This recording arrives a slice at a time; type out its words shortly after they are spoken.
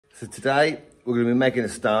So today we're going to be making a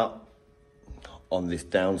start on this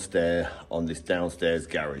downstairs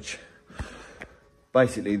garage.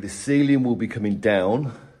 Basically the ceiling will be coming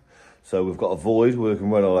down, so we've got a void where we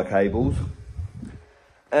can run all our cables,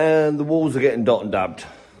 and the walls are getting dot and dabbed.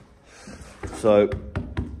 So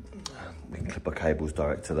we can clip our cables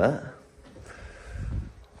direct to that.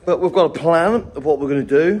 But we've got a plan of what we're going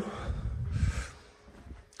to do.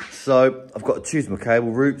 So I've got to choose my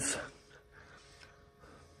cable routes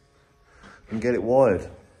and get it wired.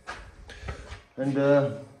 And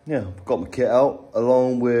yeah, I've got my kit out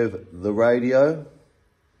along with the radio,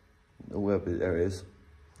 or wherever there is,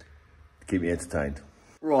 to keep me entertained.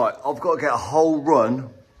 Right, I've got to get a whole run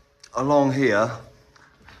along here,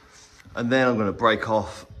 and then I'm going to break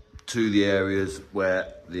off to the areas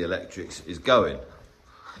where the electrics is going.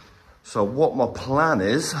 So what my plan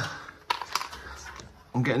is,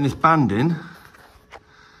 I'm getting this band in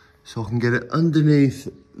so I can get it underneath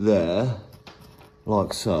there,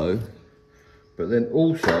 like so, but then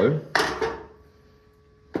also,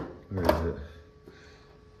 where is it?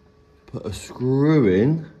 Put a screw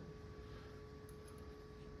in.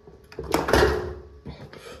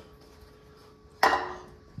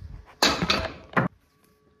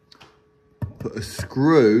 Put a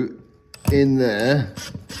screw in there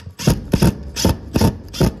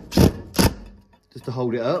just to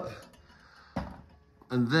hold it up,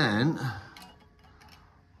 and then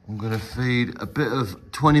I'm going to feed a bit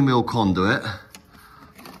of 20mm conduit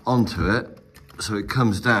onto it so it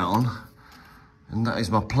comes down, and that is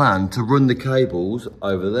my plan to run the cables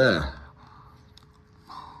over there.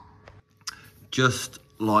 Just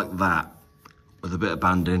like that, with a bit of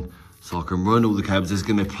banding, so I can run all the cables. There's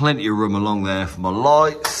going to be plenty of room along there for my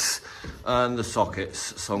lights and the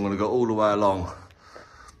sockets, so I'm going to go all the way along.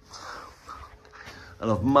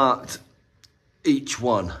 And I've marked each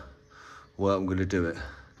one where I'm going to do it.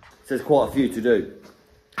 So there's quite a few to do.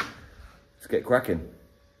 Let's get cracking.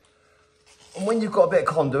 And when you've got a bit of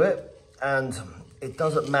conduit, and it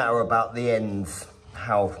doesn't matter about the ends,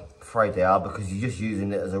 how frayed they are, because you're just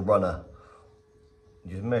using it as a runner.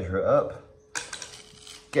 You just measure it up,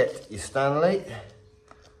 get your Stanley,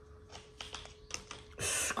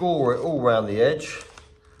 score it all around the edge.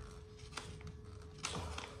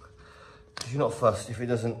 You're not fussed if it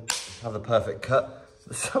doesn't have the perfect cut.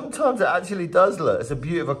 But sometimes it actually does, look. It's a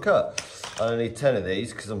beautiful cut. I only need 10 of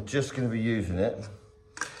these because I'm just going to be using it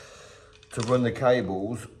to run the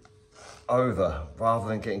cables over rather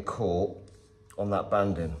than getting caught on that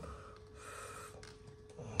banding.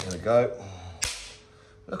 There we go.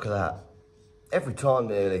 Look at that. Every time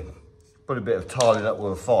nearly. Put a bit of tiling up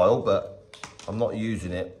with a file, but I'm not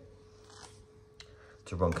using it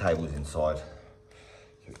to run cables inside.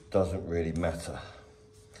 It doesn't really matter.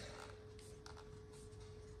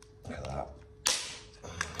 Look at that.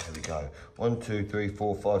 There we go. 1, 2, 3,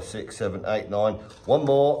 4, 5, 6, 7, 8, 9. One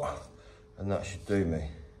more, and that should do me.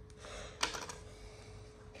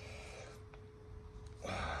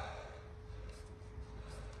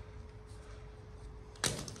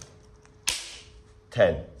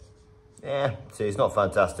 Ten. Yeah, see, it's not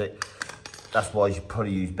fantastic. That's why you should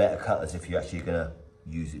probably use better cutters if you're actually gonna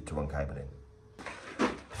use it to run cable in.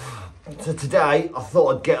 So today, I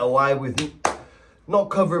thought I'd get away with not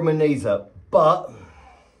covering my knees up, but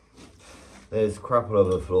there's crap all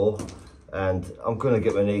over the floor and I'm gonna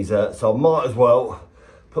get my knees hurt, so I might as well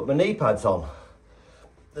put my knee pads on.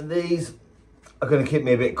 And these are gonna keep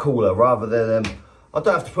me a bit cooler rather than, I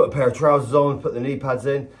don't have to put a pair of trousers on and put the knee pads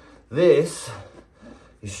in. This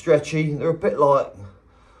is stretchy. They're a bit like,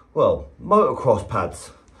 well, motocross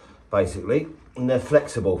pads, basically, and they're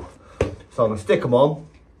flexible. So I'm gonna stick them on,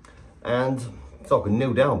 and so I can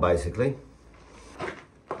kneel down, basically.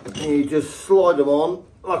 And you just slide them on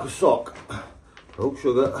like a sock. Oh,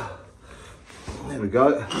 sugar. There we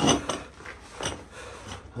go.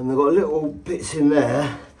 And they've got little bits in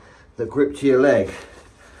there that grip to your leg.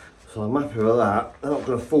 So I'm happy with that. They're not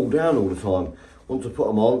gonna fall down all the time. Once I put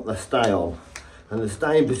them on, they stay on. And they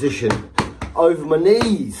stay in position over my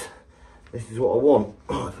knees. This is what I want.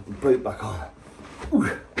 If I can boot back on. Ooh.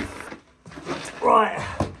 Right,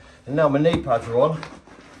 and now my knee pads are on,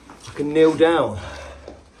 I can kneel down.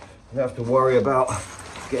 I don't have to worry about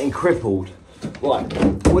getting crippled. Right,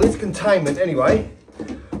 well, it's containment anyway.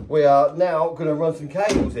 We are now going to run some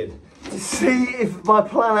cables in to see if my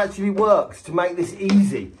plan actually works to make this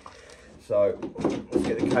easy. So, let's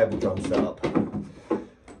get the cable drum set up.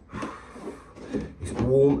 It's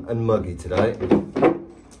warm and muggy today.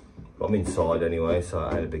 But I'm inside anyway, so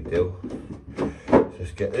it ain't a big deal.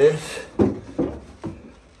 Just get this.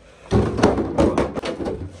 Right.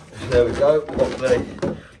 There we go, got the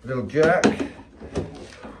little jack.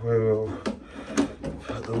 we'll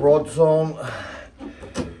put the rods on.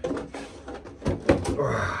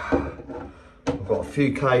 I've got a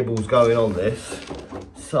few cables going on this,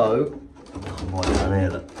 so right down here,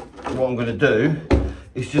 look. What I'm going to do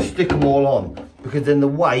is just stick them all on, because then the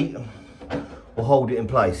weight will hold it in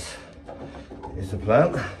place. Here's the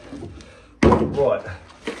plan. Right,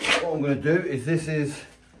 what I'm going to do is, this is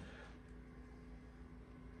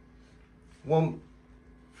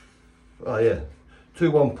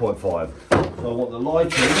two 1.5. So I want the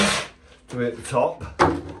lighting to be at the top.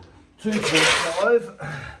 2.5.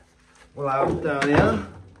 We'll have it down here.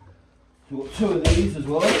 So we've got two of these as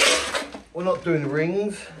well. We're not doing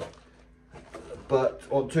rings, but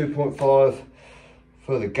on 2.5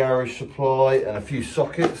 for the garage supply and a few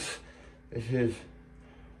sockets. This is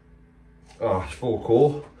it's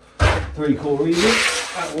 4-core, 3-core easy.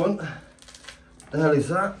 That one. The hell is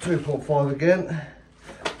that? 2.5 again.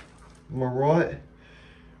 Am I right?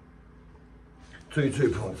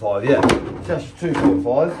 2.5, yeah. So that's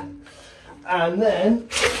 2.5. And then,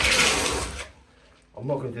 I'm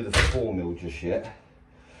not going to do the 4mm just yet.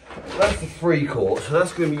 That's the 3-core, so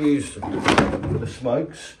that's going to be used for the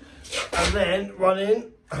smokes. And then run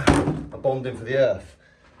in a bonding for the earth.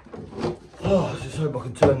 Oh, I just hope I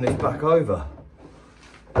can turn this back over.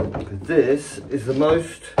 Because this is the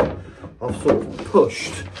most I've sort of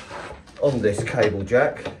pushed on this cable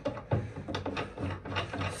jack.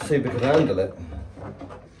 See if we can handle it.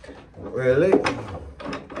 Really?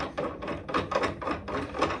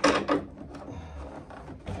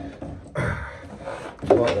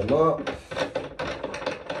 Light them up.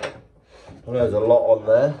 I know there's a lot on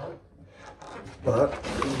there, but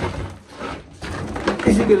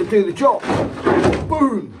is it going to do the job?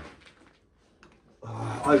 Boom!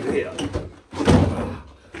 Over here.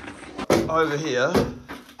 Over here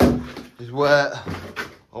is where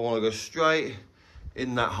I want to go straight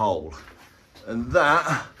in that hole. And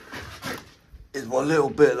that is my little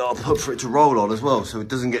bit that I'll put for it to roll on as well, so it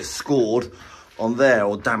doesn't get scored on there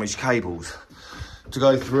or damaged cables. To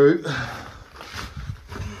go through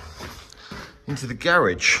into the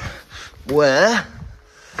garage, where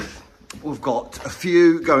we've got a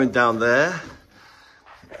few going down there.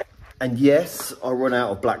 And yes, I run out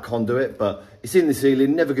of black conduit, but it's in the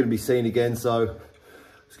ceiling, never going to be seen again, so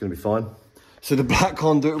it's going to be fine. So the black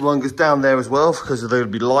conduit run goes down there as well, because there will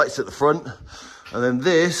be lights at the front. And then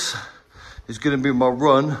this is going to be my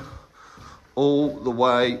run all the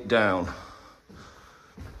way down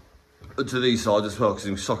to these sides as well, because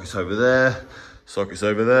there's sockets over there, sockets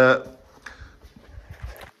over there.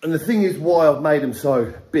 And the thing is, why I've made them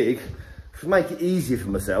so big, to make it easier for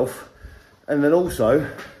myself. And then also,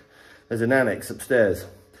 there's an annex upstairs.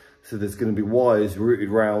 So there's going to be wires routed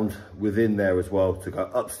round within there as well to go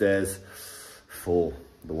upstairs for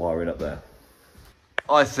the wiring up there.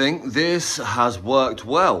 I think this has worked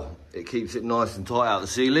well. It keeps it nice and tight out the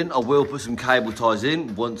ceiling. I will put some cable ties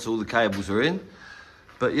in once all the cables are in.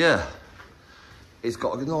 But yeah, it's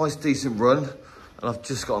got a nice decent run, and I've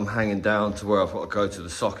just got them hanging down to where I've got to go to the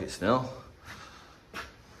sockets now.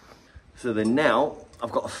 So then now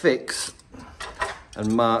I've got to fix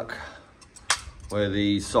and mark where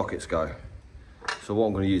these sockets go. So what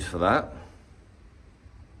I'm going to use for that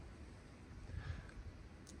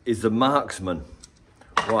is the marksman.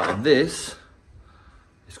 Right, and this,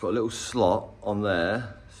 it's got a little slot on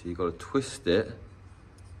there, so you've got to twist it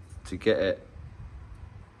to get it,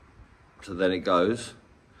 so then it goes.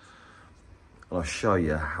 And I'll show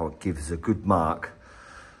you how it gives a good mark,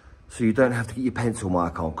 so you don't have to get your pencil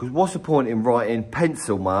mark on. Because what's the point in writing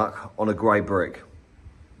pencil mark on a grey brick?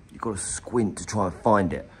 You've got to squint to try and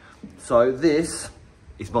find it. So this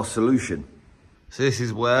is my solution. So this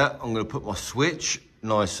is where I'm going to put my switch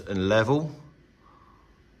nice and level.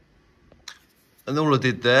 And all I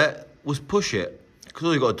did there was push it. Because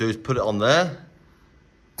all you've got to do is put it on there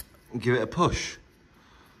and give it a push.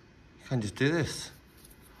 You can just do this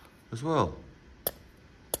as well.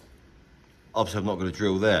 Obviously I'm not going to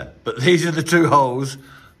drill there, but these are the two holes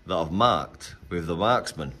that I've marked with the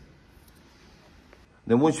marksman.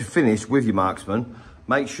 Then once you're finished with your marksman,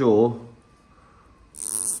 make sure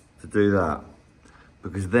to do that,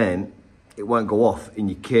 because then it won't go off in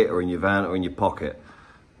your kit or in your van or in your pocket,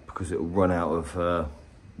 because it will run out of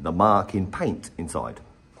the marking paint inside.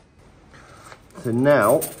 So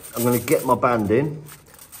now I'm going to get my band in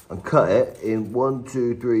and cut it in 1,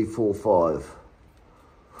 2, 3, 4, 5.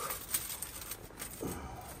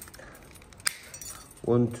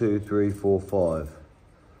 1, 2, 3, 4, 5.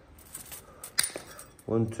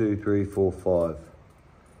 1, 2, 3, 4, 5.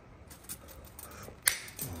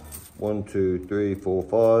 1, 2, 3, 4,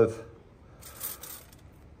 5.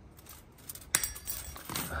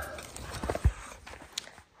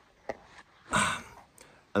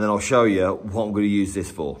 and then I'll show you what I'm going to use this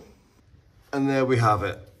for. And there we have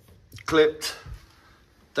it. Clipped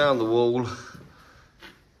down the wall.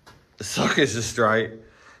 The sockets are straight.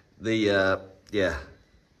 The, yeah,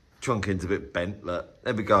 trunk end's a bit bent. Look,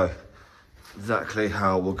 there we go. Exactly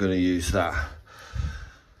how we're going to use that.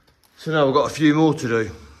 So now we've got a few more to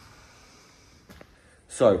do.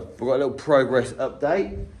 So we've got a little progress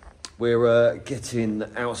update. We're getting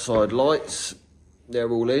the outside lights. They're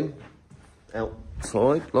all in.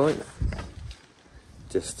 Outside light.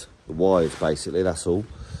 Just the wires basically, that's all.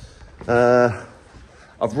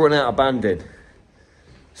 I've run out of banding.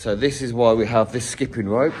 So this is why we have this skipping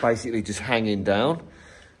rope basically just hanging down.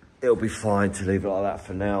 It'll be fine to leave it like that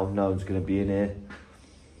for now. No one's going to be in here.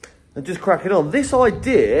 And just cracking on. This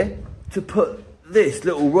idea to put this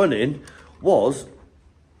little run in was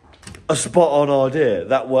a spot on idea.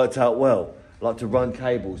 That worked out well. I like to run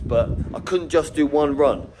cables, but I couldn't just do one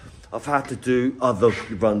run. I've had to do other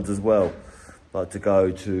runs as well. I like to go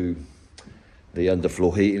to the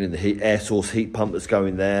underfloor heating and the air source heat pump that's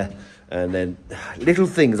going there. And then little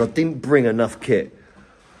things. I didn't bring enough kit.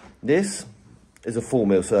 This is a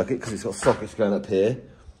 4mm circuit because it's got sockets going up here,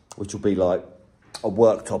 which will be like a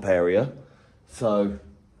worktop area. So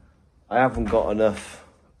I haven't got enough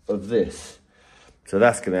of this. So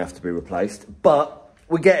that's going to have to be replaced. But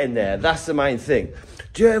we're getting there. That's the main thing.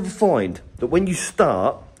 Do you ever find that when you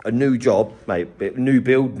start a new job, maybe new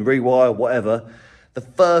build, rewire, whatever, the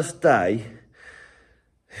first day,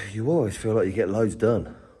 you always feel like you get loads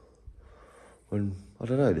done. When, I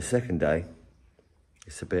don't know, the second day,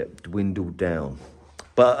 it's a bit dwindled down.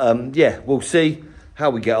 But yeah, we'll see how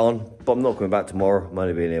we get on. But I'm not coming back tomorrow. I'm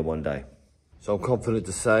only being here one day. So I'm confident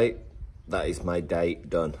to say that is my day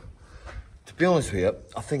done. To be honest with you,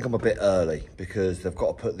 I think I'm a bit early because they've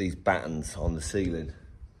got to put these battens on the ceiling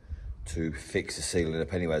to fix the ceiling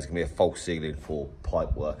up anyway. It's going to be a false ceiling for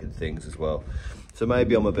pipe work and things as well. So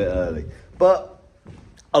maybe I'm a bit early. But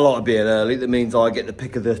I like being early. That means I get the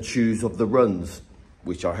pick of the choose of the runs,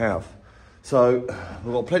 which I have. So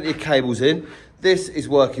we've got plenty of cables in. This is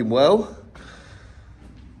working well.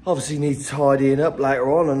 Obviously needs tidying up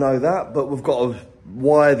later on, I know that, but we've got to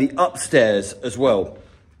wire the upstairs as well.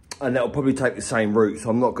 And that'll probably take the same route, so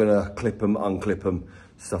I'm not gonna clip them, unclip them,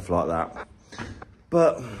 stuff like that.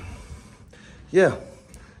 But yeah,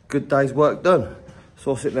 good day's work done.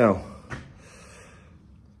 So what's it now?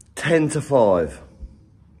 10 to 5.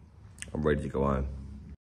 I'm ready to go home.